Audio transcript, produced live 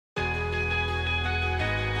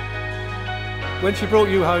When she brought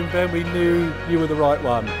you home, Ben, we knew you were the right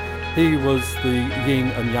one. He was the yin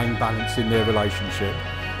and yang balance in their relationship.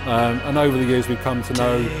 And over the years, we've come to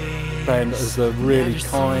know Ben as a really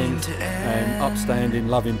kind and upstanding,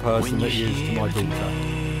 loving person that he is to my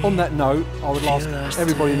daughter. On that note, I would ask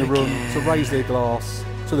everybody in the room to raise their glass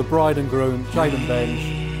to the bride and groom, Jade and Ben,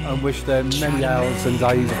 and wish them many hours and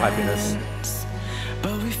days of happiness.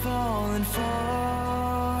 But we've fallen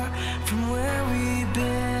far from where we've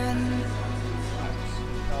been.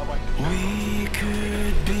 We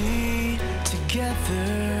could be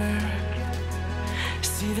together.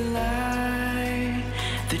 See the light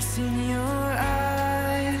that's in your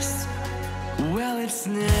eyes. Well, it's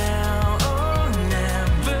now.